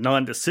was really a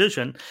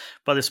non-decision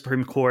by the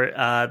Supreme Court,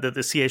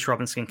 the C.H.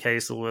 Robinson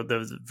case,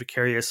 the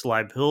vicarious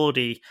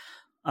liability.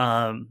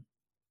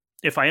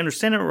 If I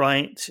understand it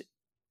right,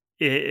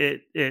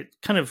 it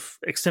kind of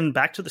extended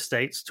back to the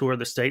states, to where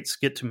the states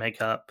get to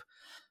make up,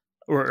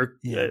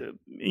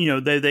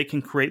 they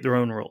can create their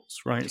own rules,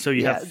 right? So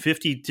you have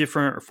 50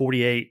 different, or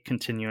 48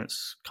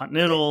 continuous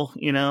continental,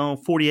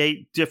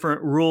 48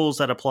 different rules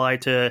that apply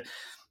to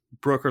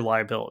broker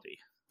liability.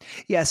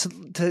 Yeah, so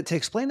to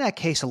explain that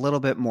case a little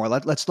bit more,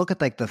 let's look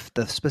at like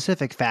the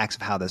specific facts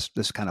of how this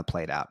kind of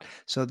played out.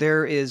 So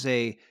there is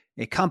a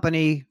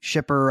company,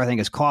 shipper, I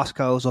think it's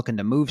Costco, is looking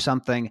to move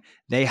something.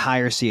 They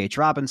hire C.H.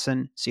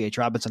 Robinson. C.H.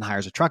 Robinson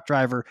hires a truck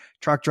driver.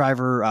 Truck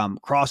driver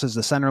crosses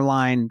the center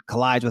line,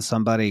 collides with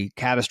somebody,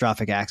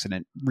 catastrophic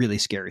accident, really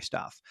scary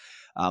stuff.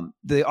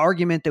 The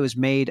argument that was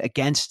made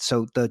against,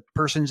 so the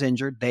person's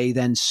injured, they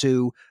then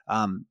sue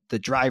the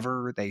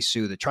driver, they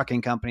sue the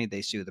trucking company,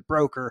 they sue the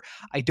broker.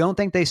 I don't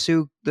think they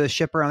sue the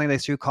shipper. I don't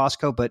think they sue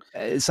Costco, but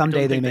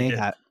someday they may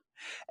have.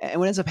 And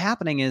what ends up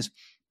happening is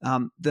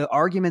the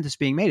argument that's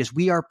being made is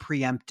we are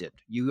preempted.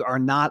 You are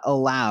not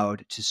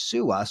allowed to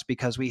sue us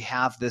because we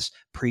have this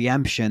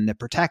preemption that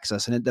protects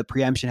us. And the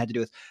preemption had to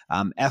do with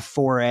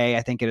F4A,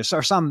 I think it is,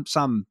 or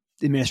some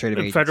administrative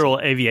agency. Federal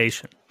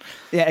Aviation.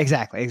 Yeah,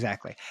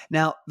 exactly.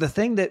 Now, the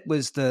thing that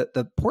was the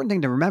important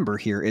thing to remember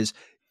here is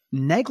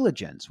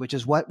negligence, which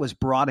is what was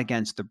brought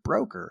against the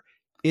broker,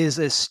 is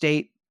a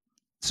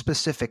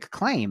state-specific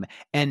claim.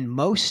 And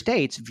most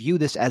states view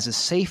this as a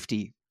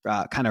safety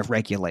kind of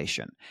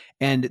regulation,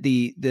 and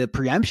the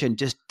preemption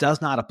just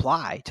does not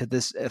apply to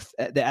this.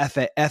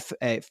 The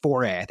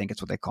F4A, I think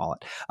it's what they call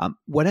it.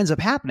 What ends up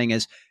happening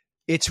is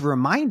it's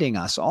reminding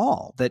us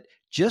all that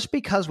just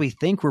because we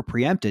think we're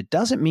preempted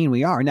doesn't mean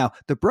we are. Now,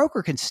 the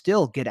broker can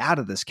still get out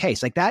of this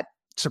case. Like that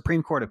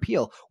Supreme Court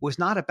appeal was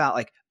not about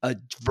like a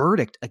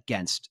verdict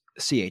against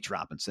C.H.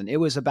 Robinson. It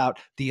was about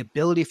the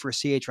ability for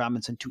C.H.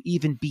 Robinson to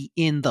even be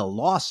in the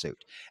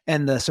lawsuit.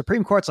 And the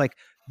Supreme Court's like,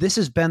 this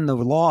has been the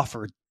law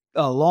for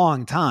a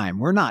long time.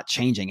 We're not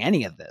changing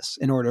any of this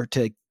in order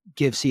to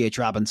give C.H.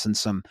 Robinson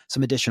some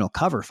additional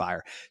cover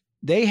fire.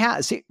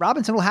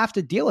 Robinson will have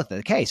to deal with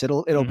the case.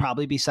 It'll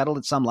probably be settled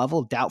at some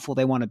level. Doubtful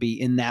they want to be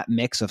in that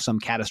mix of some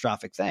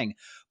catastrophic thing.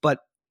 But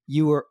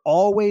you are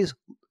always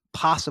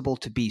possible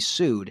to be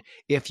sued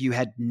if you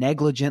had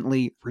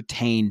negligently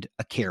retained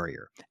a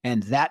carrier.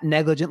 And that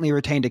negligently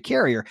retained a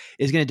carrier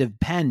is going to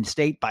depend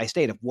state by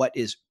state of what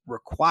is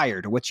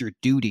required or what's your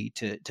duty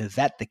to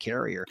vet the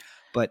carrier.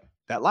 But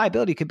that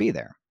liability could be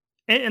there.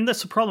 And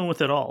that's the problem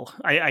with it all,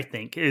 I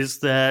think, is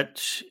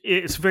that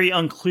it's very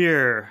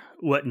unclear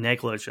what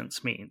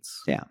negligence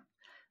means. Yeah.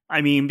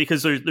 I mean,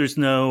 because there's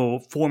no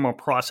formal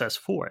process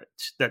for it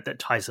that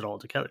ties it all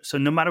together. So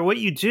no matter what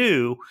you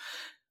do,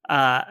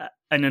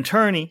 an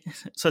attorney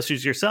such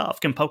as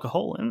yourself can poke a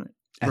hole in it.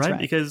 That's right.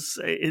 Because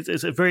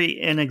it's a very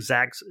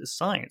inexact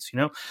science,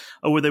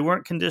 well, they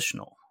weren't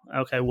conditional.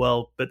 Okay,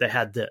 well, but they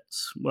had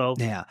this. Well,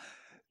 yeah.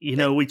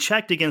 We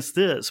checked against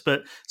this,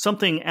 but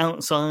something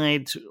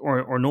outside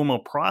or normal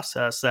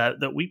process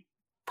that we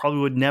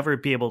probably would never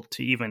be able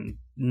to even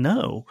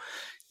know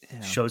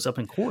shows up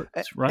in court,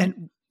 right?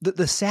 And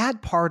the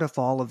sad part of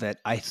all of it,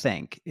 I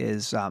think,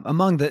 is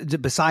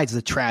besides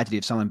the tragedy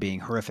of someone being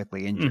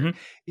horrifically injured,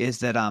 is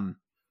that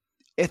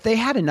if they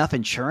had enough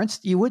insurance,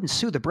 you wouldn't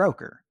sue the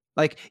broker.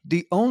 Like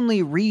the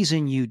only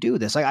reason you do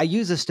this, I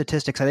use the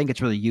statistics, I think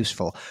it's really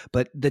useful,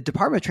 but the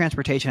Department of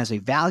Transportation has a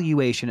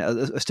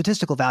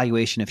statistical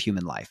valuation of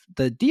human life.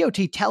 The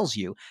DOT tells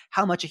you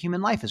how much a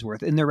human life is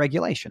worth in their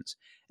regulations.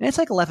 And it's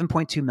like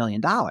 $11.2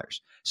 million.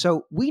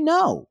 So we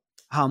know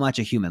how much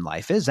a human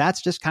life is.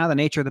 That's just kind of the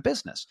nature of the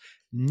business.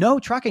 No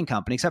trucking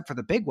company, except for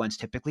the big ones,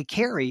 typically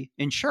carry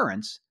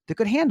insurance that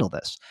could handle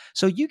this.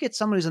 So you get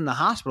someone who's in the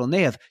hospital and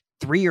they have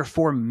 $3 or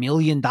 $4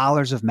 million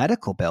of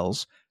medical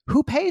bills.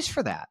 Who pays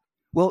for that?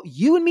 Well,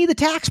 you and me, the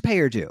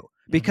taxpayer, do,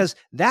 because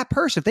that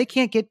person, if they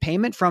can't get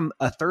payment from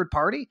a third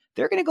party,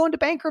 they're going to go into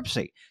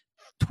bankruptcy.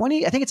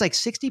 I think it's like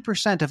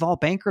 60% of all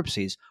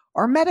bankruptcies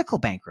are medical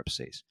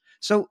bankruptcies.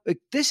 So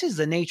this is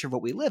the nature of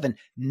what we live in.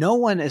 No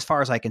one, as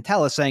far as I can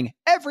tell, is saying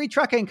every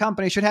trucking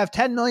company should have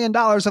 $10 million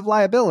of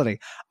liability.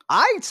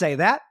 I'd say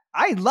that.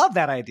 I love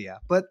that idea,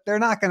 but they're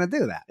not going to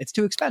do that. It's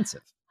too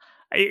expensive.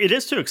 It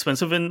is too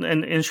expensive, and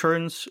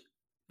insurance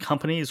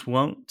companies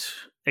won't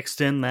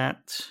extend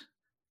that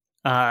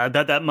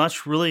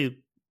much really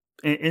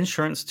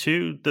insurance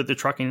to the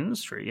trucking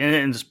industry,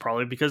 and it's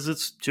probably because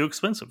it's too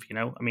expensive.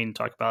 I mean,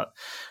 talk about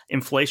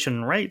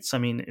inflation rates. I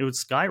mean, it would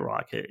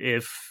skyrocket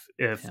if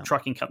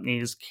trucking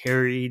companies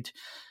carried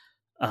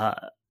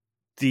a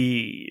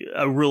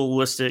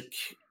realistic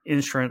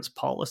insurance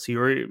policy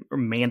or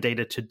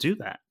mandated to do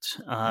that.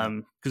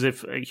 Because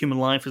if a human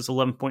life is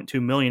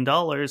 $11.2 million,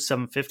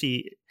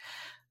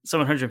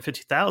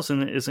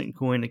 $750,000 isn't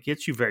going to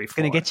get you very far. It's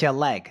going to get you a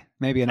leg,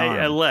 maybe an arm.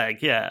 A leg,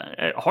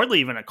 yeah. Hardly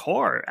even a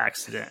car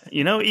accident.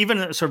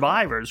 Even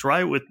survivors,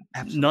 right, with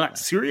not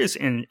serious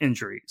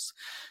injuries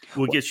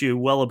will get you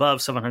well above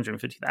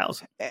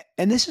 $750,000.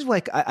 And this is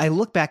like, I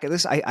look back at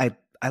this,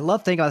 I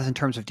love thinking about this in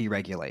terms of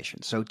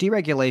deregulation. So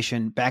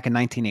deregulation back in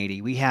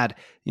 1980, we had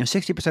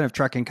 60% of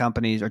trucking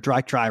companies or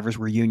truck drivers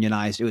were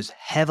unionized. It was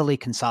heavily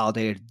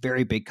consolidated,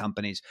 very big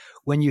companies.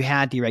 When you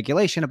had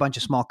deregulation, a bunch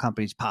of small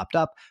companies popped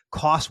up,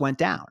 costs went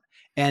down.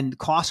 And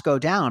costs go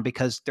down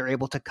because they're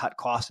able to cut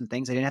costs and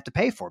things they didn't have to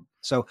pay for.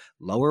 So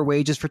lower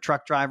wages for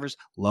truck drivers,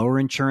 lower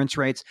insurance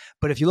rates.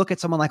 But if you look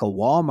at someone like a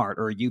Walmart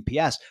or a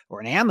UPS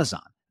or an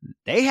Amazon,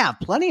 they have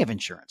plenty of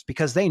insurance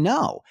because they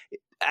know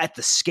at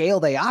the scale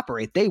they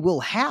operate, they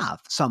will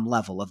have some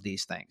level of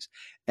these things.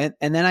 And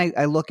then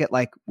I look at,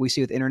 like we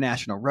see with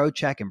International Road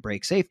Check and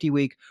Brake Safety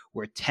Week,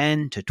 where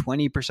 10 to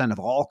 20% of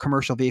all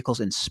commercial vehicles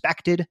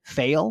inspected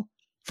fail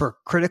for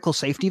critical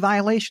safety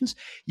violations.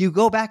 You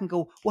go back and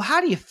go, well,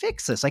 how do you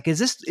fix this? Like, is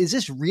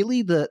this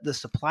really the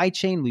supply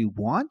chain we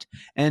want?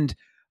 And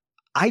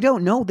I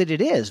don't know that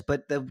it is,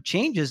 but the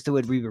changes that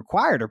would be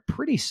required are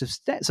pretty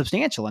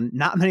substantial, and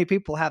not many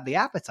people have the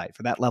appetite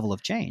for that level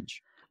of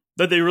change.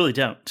 But they really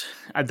don't.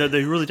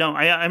 They really don't.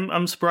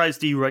 I'm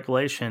surprised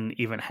deregulation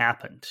even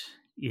happened.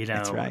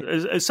 That's right.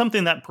 It's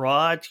something that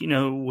broad,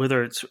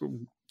 whether it's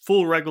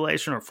full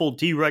regulation or full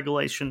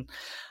deregulation.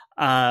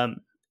 I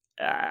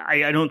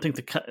don't think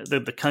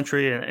the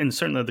country and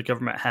certainly the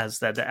government has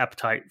that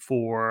appetite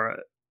for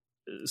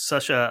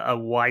such a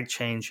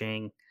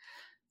wide-changing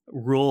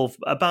rule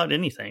about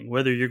anything,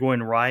 whether you're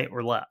going right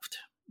or left.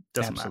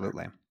 Doesn't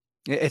Absolutely. matter.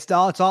 It's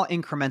all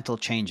incremental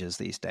changes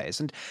these days,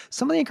 and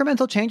some of the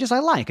incremental changes I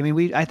like. I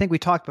mean, I think we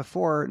talked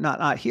before,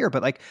 not here,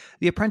 but like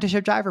the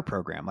apprenticeship driver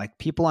program, like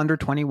people under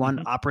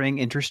 21 operating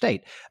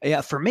interstate.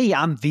 For me,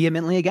 I'm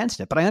vehemently against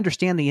it, but I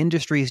understand the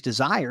industry's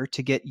desire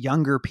to get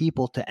younger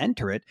people to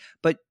enter it.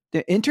 But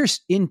the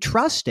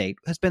intrastate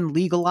has been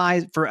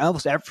legalized for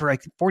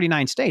like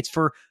 49 states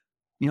for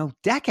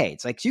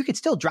decades. Like, so you could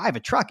still drive a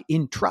truck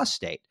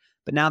intrastate,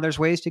 but now there's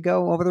ways to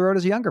go over the road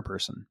as a younger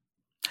person.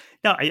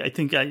 No, I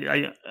think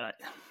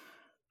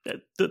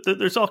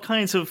there's all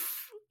kinds of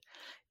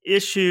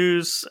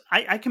issues.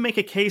 I can make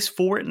a case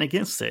for it and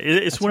against it.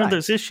 It's one of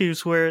those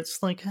issues where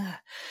it's like,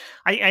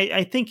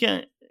 I think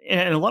in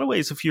a lot of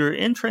ways, if you're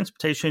in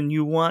transportation,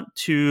 you want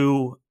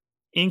to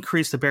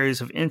increase the barriers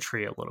of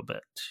entry a little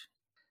bit.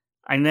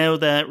 I know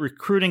that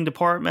recruiting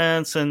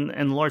departments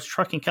and large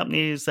trucking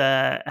companies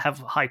that have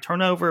high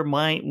turnover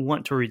might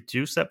want to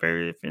reduce that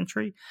barrier of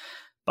entry.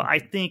 But I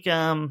think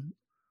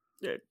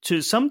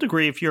to some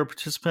degree, if you're a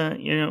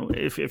participant,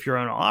 if you're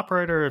an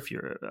operator, if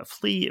you're a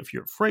fleet, if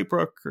you're a freight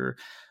broker,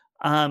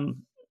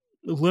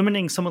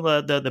 limiting some of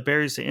the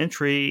barriers to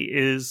entry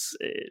is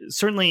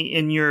certainly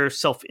in your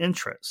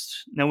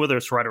self-interest. Now, whether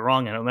it's right or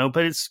wrong, I don't know,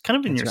 but it's kind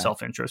of in your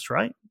self-interest,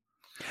 right?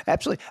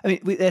 Absolutely. I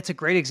mean, that's a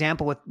great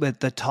example with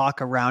the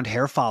talk around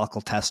hair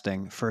follicle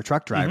testing for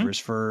truck drivers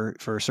for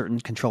certain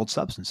controlled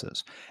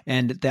substances.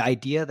 And the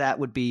idea that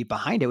would be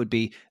behind it would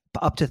be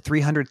up to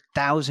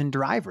 300,000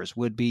 drivers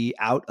would be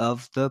out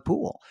of the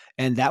pool.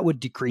 And that would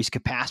decrease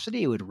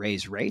capacity. It would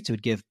raise rates. It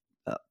would give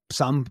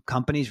some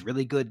companies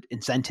really good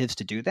incentives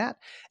to do that.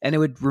 And it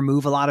would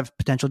remove a lot of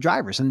potential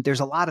drivers. And there's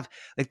a lot of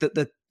like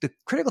the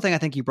critical thing I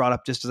think you brought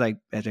up just as I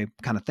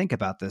kind of think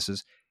about this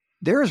is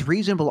there is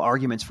reasonable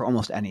arguments for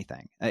almost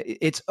anything.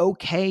 It's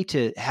okay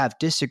to have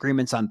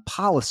disagreements on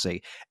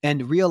policy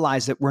and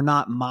realize that we're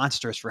not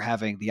monsters for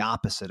having the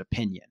opposite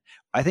opinion.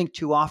 I think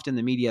too often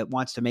the media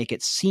wants to make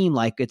it seem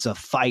like it's a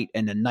fight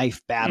and a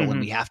knife battle and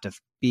we have to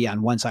be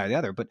on one side or the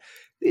other. But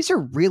these are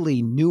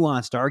really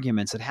nuanced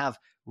arguments that have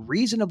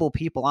reasonable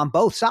people on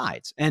both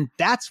sides. And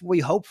that's what we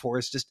hope for,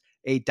 is just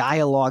a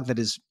dialogue that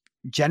is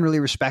generally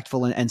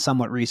respectful and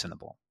somewhat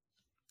reasonable.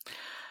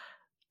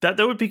 That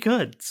would be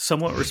good.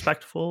 Somewhat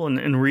respectful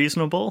and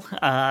reasonable.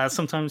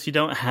 Sometimes you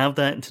don't have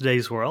that in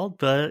today's world,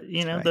 but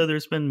though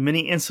there's been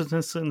many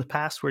instances in the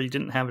past where you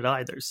didn't have it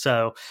either.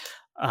 So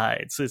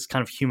it's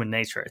kind of human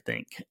nature, I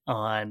think,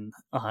 on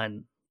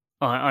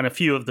a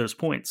few of those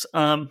points.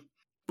 Well,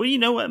 you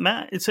know what,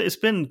 Matt? It's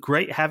been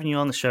great having you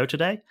on the show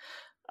today.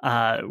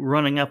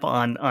 Running up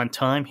on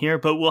time here,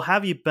 but we'll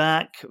have you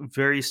back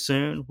very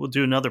soon. We'll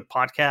do another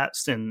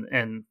podcast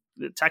and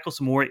tackle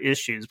some more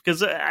issues,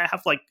 because I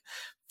have like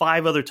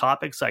 5 other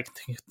topics I can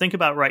think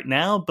about right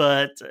now,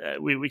 but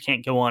we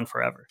can't go on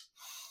forever.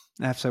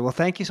 Absolutely. Well,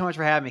 thank you so much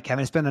for having me,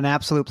 Kevin. It's been an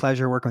absolute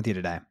pleasure working with you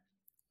today.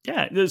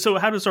 Yeah. So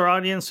how does our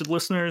audience and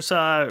listeners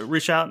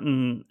reach out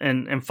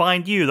and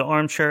find you, the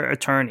Armchair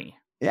Attorney?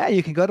 Yeah,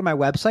 you can go to my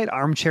website,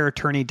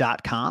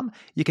 armchairattorney.com.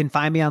 You can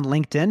find me on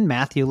LinkedIn,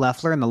 Matthew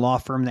Leffler, and the law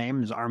firm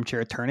name is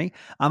Armchair Attorney.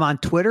 I'm on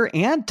Twitter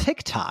and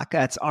TikTok.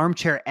 That's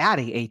Armchair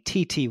Atty,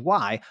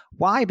 A-T-T-Y.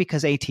 Why?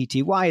 Because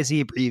A-T-T-Y is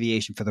the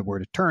abbreviation for the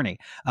word attorney.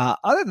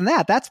 Other than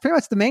that, that's pretty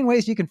much the main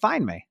ways you can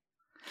find me.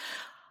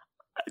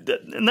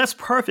 And that's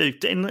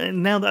perfect.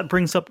 And now that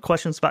brings up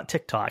questions about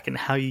TikTok and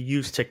how you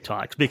use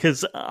TikTok,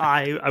 because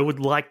I would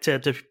like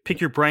to pick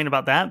your brain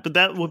about that, but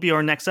that will be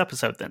our next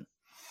episode then.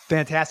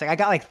 Fantastic. I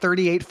got like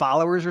 38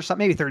 followers or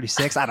something, maybe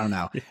 36. I don't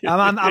know.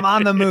 I'm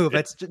on the move.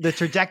 The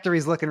trajectory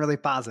is looking really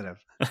positive.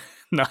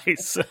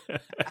 Nice.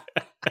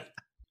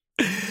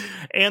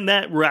 And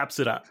that wraps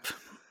it up.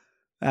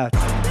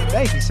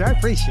 Thank you, sir. I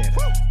appreciate it.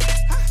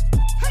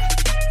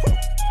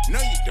 No,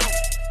 you don't.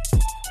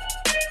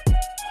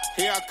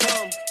 Here I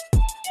come.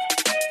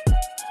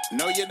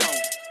 No, you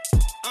don't.